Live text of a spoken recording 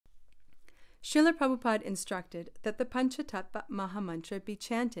Srila Prabhupada instructed that the Pancha-Tattva Maha Mantra be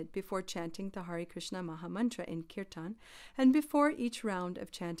chanted before chanting the Hare Krishna Maha Mantra in Kirtan and before each round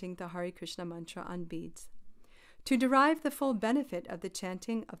of chanting the Hare Krishna mantra on beads. To derive the full benefit of the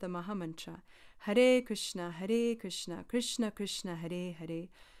chanting of the Maha Mantra, Hare Krishna, Krishna Krishna, Hare Hare,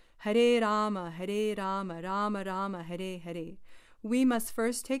 Hare Rama, Rama Rama, Hare Hare, we must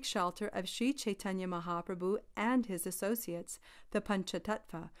first take shelter of Sri Chaitanya Mahaprabhu and his associates, the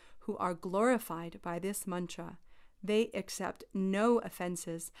Pancha-Tattva, who are glorified by this mantra. They accept no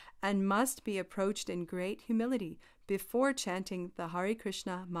offenses and must be approached in great humility before chanting the Hare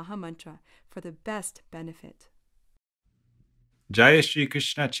Krishna Maha Mantra for the best benefit. Jaya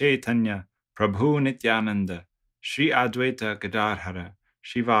sri-krsna-caitanya, prabhu nityananda, Sri Advaita Gadadhara,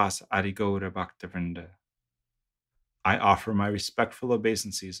 Shivas Adigaura Bhaktavrinda. I offer my respectful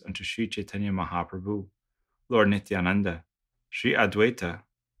obeisances unto Sri Chaitanya Mahaprabhu, Lord Nityananda, Sri Advaita,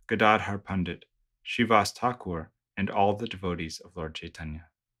 Gadadhar Pandit, Shivas Thakur, and all the devotees of Lord Chaitanya.